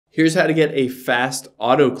Here's how to get a fast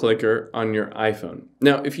auto clicker on your iPhone.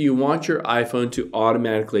 Now, if you want your iPhone to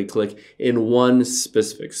automatically click in one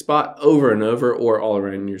specific spot over and over or all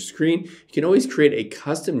around your screen, you can always create a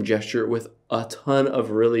custom gesture with a ton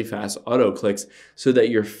of really fast auto clicks so that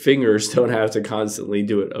your fingers don't have to constantly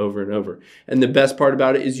do it over and over. And the best part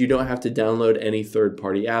about it is you don't have to download any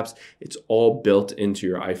third-party apps. It's all built into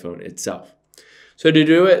your iPhone itself. So to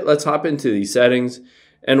do it, let's hop into these settings.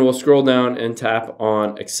 And we'll scroll down and tap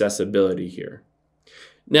on accessibility here.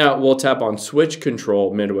 Now we'll tap on switch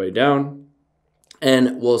control midway down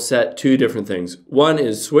and we'll set two different things. One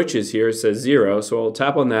is switches here, it says 0, so I'll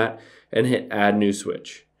tap on that and hit add new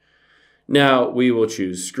switch. Now we will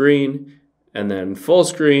choose screen and then full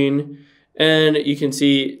screen, and you can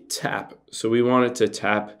see tap. So we want it to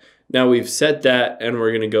tap. Now we've set that and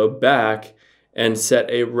we're gonna go back and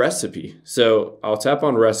set a recipe. So I'll tap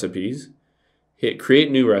on recipes, hit create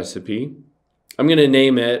new recipe. I'm gonna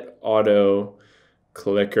name it auto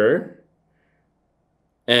clicker,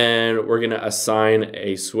 and we're gonna assign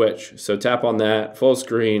a switch. So tap on that, full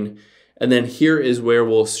screen, and then here is where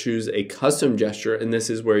we'll choose a custom gesture, and this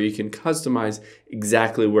is where you can customize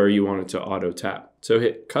exactly where you want it to auto tap. So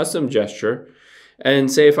hit custom gesture,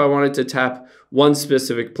 and say if I wanted to tap one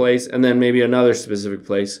specific place and then maybe another specific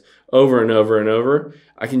place over and over and over,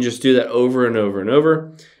 I can just do that over and over and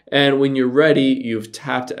over. And when you're ready, you've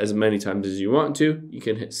tapped as many times as you want to, you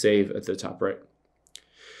can hit save at the top right.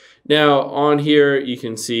 Now on here, you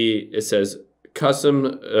can see it says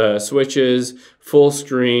custom switches, full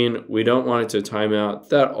screen. We don't want it to time out.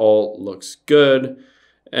 That all looks good.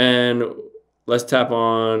 And let's tap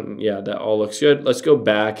on, yeah, that all looks good. Let's go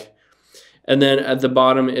back. And then at the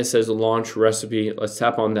bottom, it says launch recipe. Let's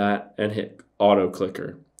tap on that and hit auto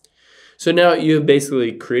clicker. So now you've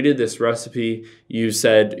basically created this recipe. You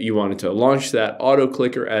said you wanted to launch that auto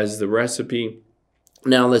clicker as the recipe.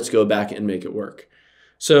 Now let's go back and make it work.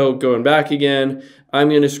 So going back again, I'm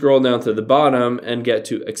going to scroll down to the bottom and get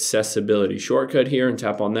to accessibility shortcut here and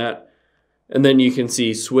tap on that. And then you can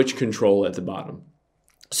see switch control at the bottom.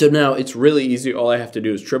 So now it's really easy. All I have to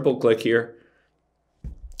do is triple click here,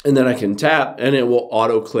 and then I can tap and it will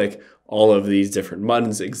auto click all of these different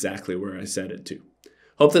buttons exactly where I set it to.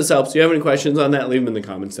 Hope this helps. If you have any questions on that, leave them in the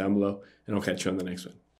comments down below, and I'll catch you on the next one.